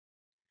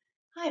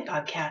Hi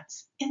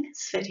Bobcats! In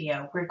this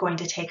video we're going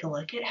to take a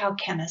look at how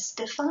chemists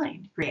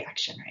define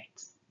reaction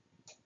rates.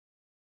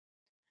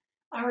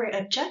 Our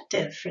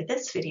objective for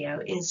this video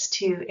is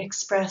to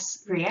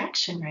express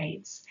reaction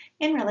rates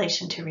in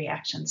relation to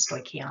reaction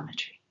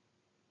stoichiometry.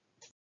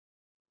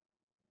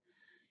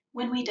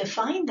 When we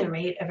define the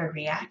rate of a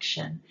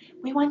reaction,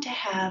 we want to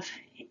have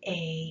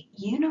a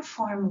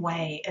uniform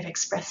way of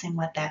expressing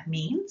what that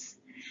means,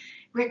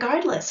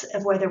 regardless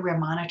of whether we're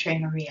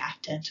monitoring a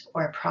reactant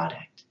or a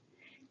product.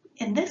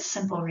 In this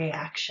simple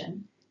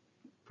reaction,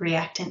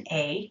 reactant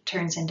A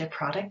turns into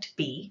product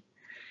B.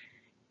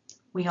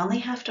 We only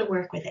have to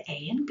work with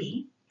A and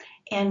B,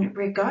 and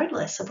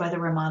regardless of whether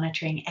we're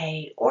monitoring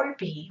A or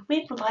B,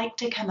 we'd like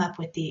to come up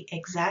with the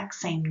exact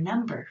same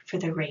number for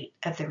the rate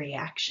of the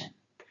reaction.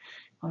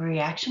 Well,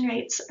 reaction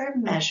rates are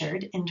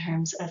measured in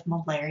terms of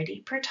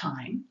molarity per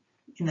time.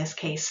 In this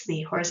case,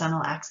 the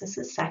horizontal axis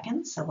is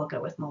seconds, so we'll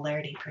go with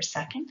molarity per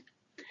second.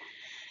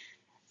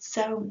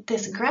 So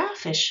this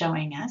graph is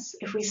showing us,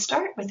 if we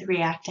start with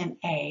reactant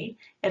A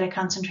at a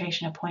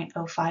concentration of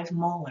 0.05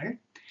 molar,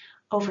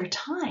 over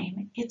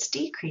time it's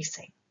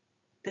decreasing.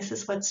 This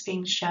is what's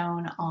being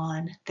shown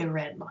on the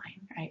red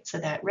line, right? So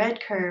that red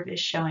curve is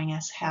showing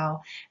us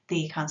how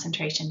the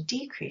concentration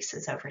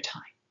decreases over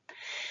time.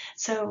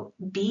 So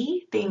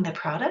B, being the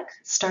product,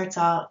 starts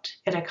out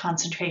at a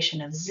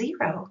concentration of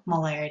 0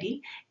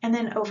 molarity, and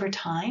then over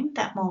time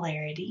that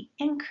molarity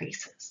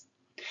increases.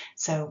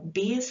 So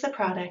B is the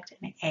product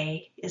and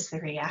A is the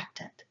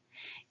reactant.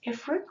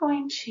 If we're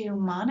going to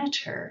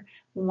monitor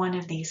one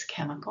of these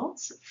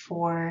chemicals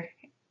for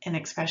an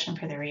expression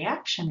for the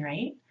reaction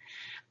rate,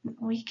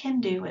 we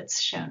can do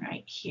what's shown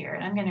right here.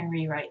 And I'm going to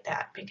rewrite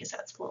that because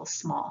that's a little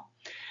small.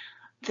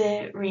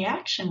 The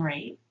reaction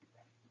rate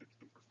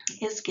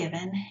is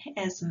given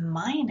as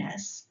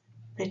minus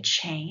the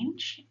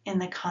change in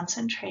the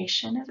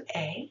concentration of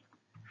A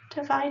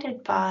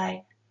divided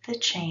by the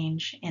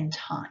change in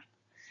time.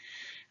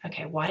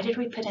 Okay, why did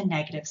we put a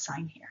negative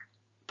sign here?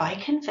 By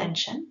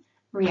convention,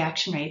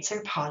 reaction rates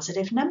are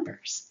positive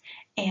numbers,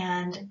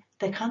 and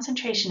the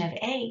concentration of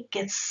A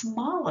gets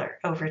smaller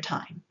over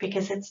time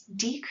because it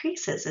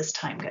decreases as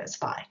time goes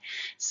by.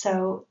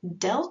 So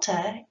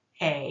delta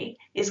A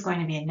is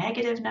going to be a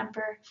negative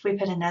number. If we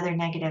put another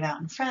negative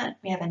out in front,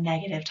 we have a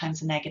negative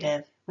times a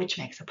negative, which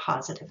makes a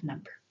positive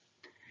number.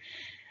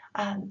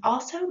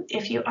 Also,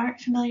 if you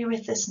aren't familiar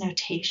with this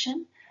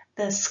notation,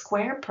 the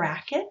square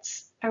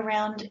brackets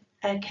around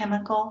a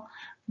chemical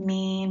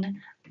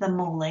mean the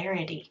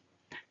molarity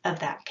of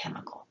that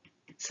chemical.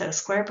 So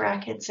square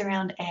brackets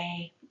around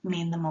A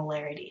mean the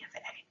molarity of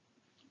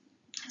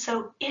A.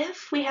 So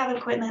if we have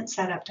equipment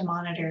set up to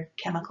monitor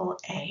chemical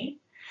A,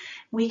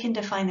 we can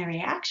define the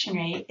reaction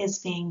rate as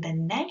being the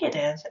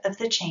negative of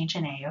the change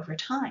in A over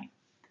time.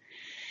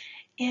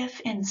 If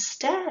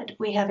instead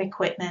we have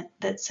equipment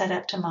that's set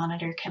up to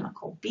monitor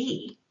chemical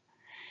B,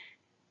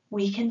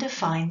 we can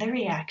define the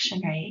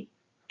reaction rate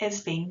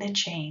as being the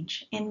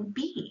change in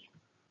B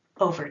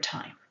over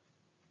time.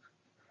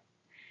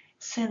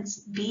 Since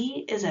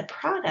B is a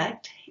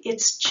product,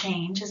 its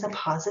change is a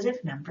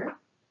positive number,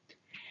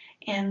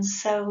 and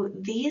so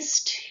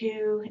these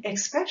two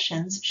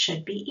expressions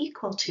should be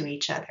equal to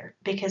each other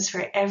because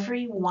for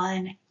every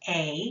one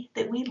A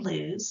that we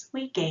lose,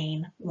 we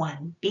gain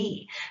one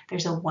B.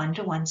 There's a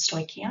one-to-one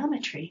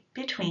stoichiometry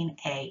between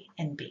A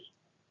and B.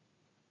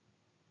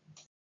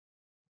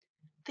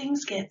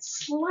 Things get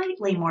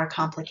slightly more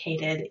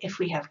complicated if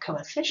we have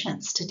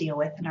coefficients to deal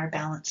with in our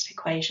balanced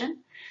equation.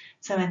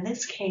 So in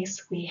this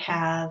case, we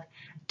have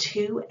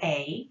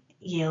 2A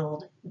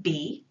yield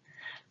B.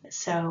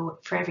 So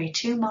for every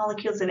 2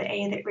 molecules of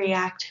A that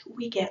react,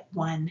 we get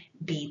 1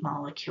 B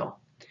molecule.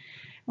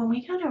 When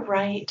we go to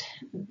write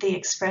the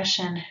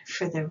expression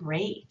for the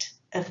rate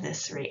of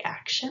this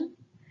reaction,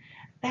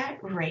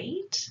 that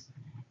rate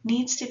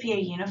needs to be a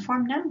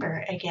uniform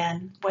number,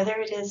 again, whether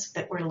it is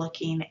that we're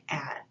looking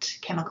at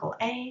chemical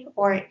A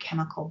or at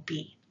chemical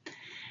B.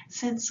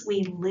 Since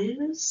we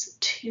lose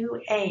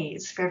 2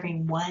 A's for every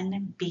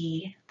 1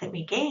 B that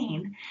we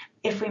gain,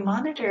 if we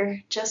monitor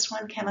just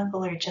one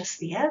chemical or just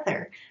the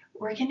other,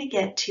 we're going to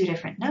get 2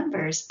 different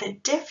numbers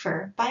that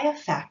differ by a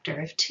factor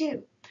of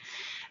 2.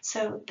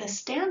 So the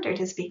standard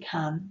has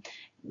become,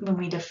 when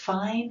we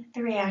define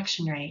the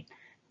reaction rate,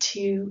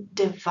 to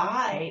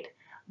divide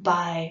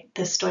by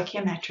the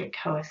stoichiometric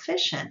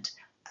coefficient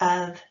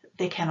of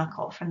the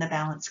chemical from the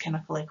balanced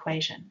chemical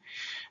equation.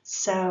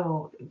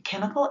 So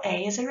chemical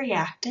A is a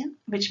reactant,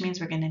 which means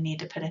we're going to need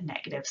to put a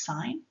negative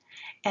sign.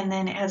 And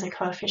then it has a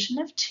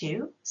coefficient of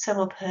 2, so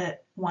we'll put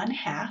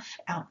 1/2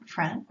 out in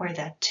front, where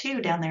that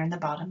 2 down there in the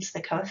bottom is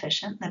the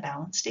coefficient in the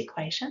balanced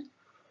equation.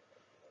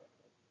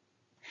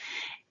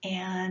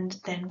 And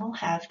then we'll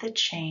have the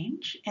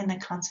change in the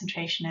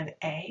concentration of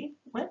A.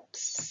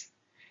 Whoops.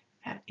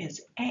 That is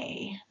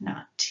A,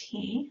 not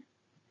T.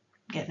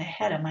 I'm getting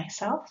ahead of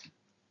myself.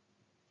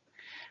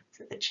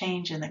 So the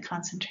change in the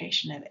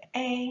concentration of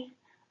A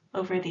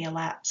over the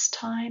elapsed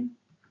time.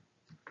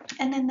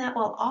 And then that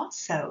will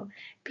also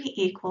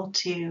be equal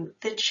to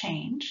the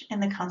change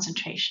in the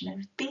concentration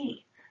of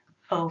B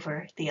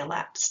over the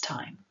elapsed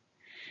time.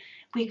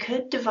 We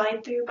could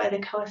divide through by the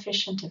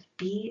coefficient of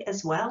b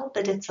as well,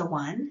 but it's a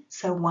 1,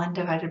 so 1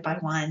 divided by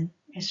 1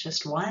 is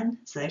just 1,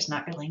 so there's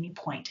not really any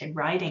point in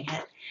writing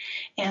it.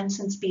 And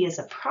since b is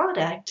a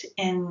product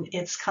and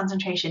its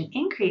concentration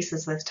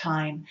increases with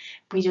time,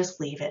 we just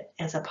leave it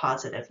as a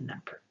positive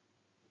number.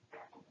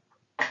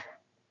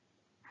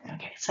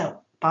 Okay,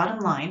 so bottom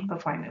line,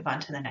 before I move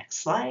on to the next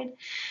slide,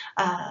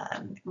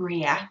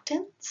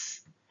 reactants.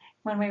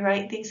 When we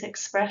write these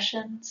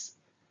expressions,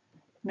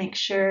 make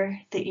sure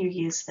that you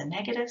use the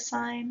negative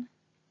sign.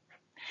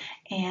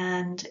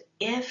 And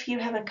if you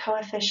have a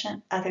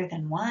coefficient other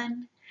than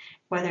 1,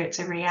 whether it's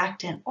a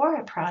reactant or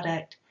a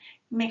product,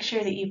 make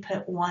sure that you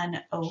put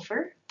 1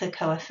 over the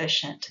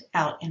coefficient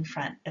out in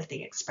front of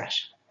the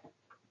expression.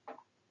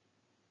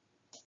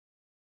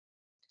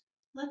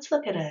 Let's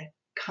look at a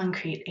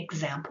concrete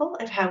example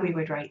of how we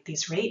would write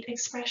these rate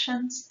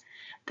expressions.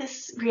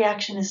 This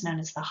reaction is known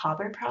as the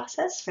Haber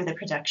process for the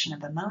production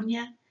of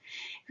ammonia.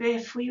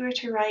 If we were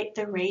to write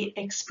the rate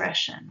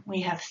expression,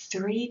 we have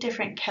 3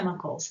 different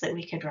chemicals that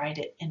we could write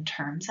it in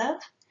terms of,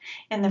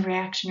 and the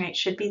reaction rate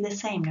should be the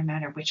same no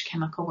matter which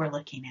chemical we're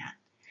looking at.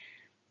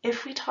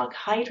 If we talk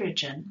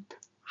hydrogen,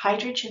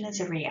 hydrogen is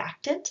a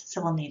reactant,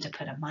 so we'll need to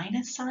put a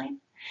minus sign,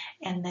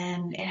 and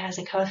then it has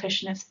a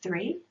coefficient of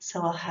 3,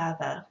 so we'll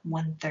have a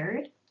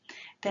 1/3.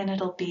 Then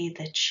it'll be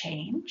the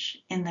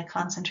change in the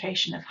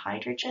concentration of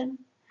hydrogen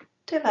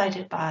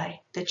divided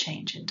by the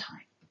change in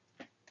time.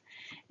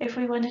 If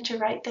we wanted to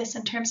write this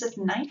in terms of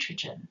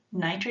nitrogen,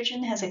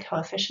 nitrogen has a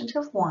coefficient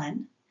of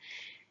 1,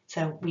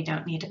 so we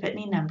don't need to put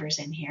any numbers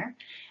in here,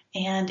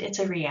 and it's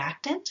a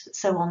reactant,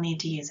 so we'll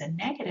need to use a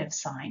negative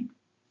sign,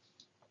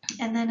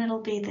 and then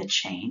it'll be the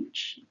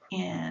change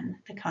in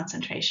the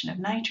concentration of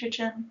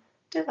nitrogen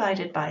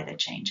divided by the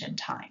change in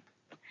time.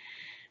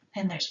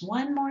 Then there's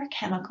one more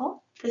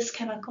chemical. This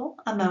chemical,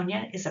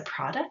 ammonia, is a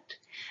product,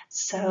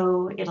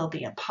 so it'll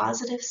be a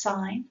positive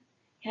sign.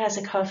 It has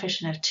a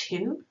coefficient of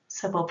 2,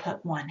 so we'll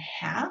put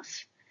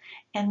 1/2,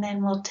 and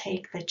then we'll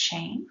take the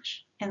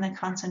change in the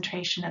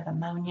concentration of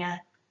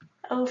ammonia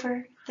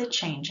over the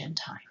change in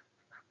time.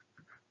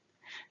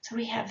 So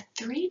we have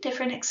 3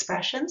 different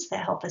expressions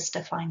that help us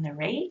define the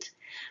rate.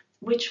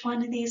 Which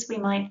one of these we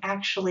might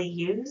actually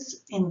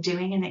use in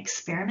doing an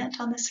experiment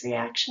on this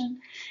reaction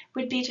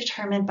would be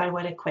determined by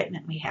what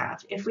equipment we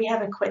have. If we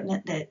have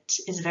equipment that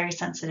is very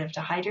sensitive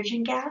to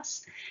hydrogen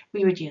gas,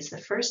 we would use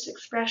the first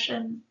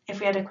expression.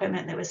 If we had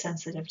equipment that was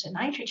sensitive to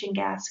nitrogen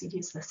gas, we'd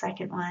use the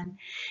second one.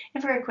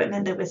 And for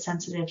equipment that was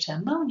sensitive to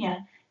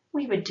ammonia,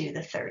 we would do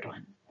the third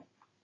one.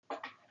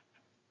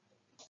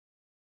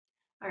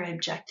 Our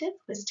objective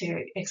was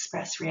to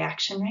express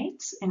reaction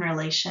rates in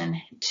relation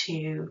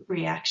to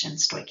reaction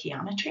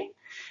stoichiometry.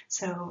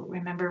 So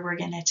remember, we're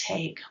going to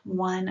take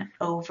 1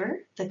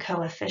 over the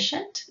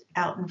coefficient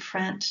out in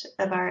front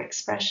of our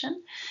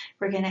expression.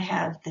 We're going to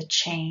have the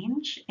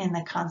change in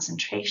the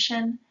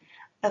concentration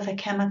of a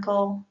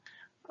chemical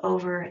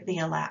over the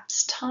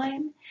elapsed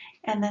time.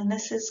 And then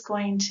this is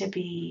going to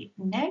be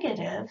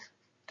negative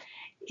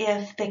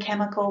if the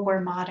chemical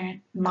we're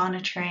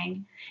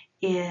monitoring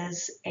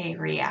is a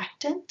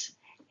reactant,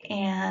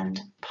 and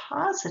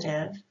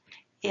positive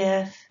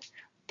if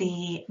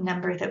the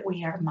number that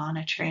we are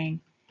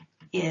monitoring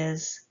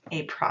is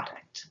a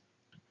product.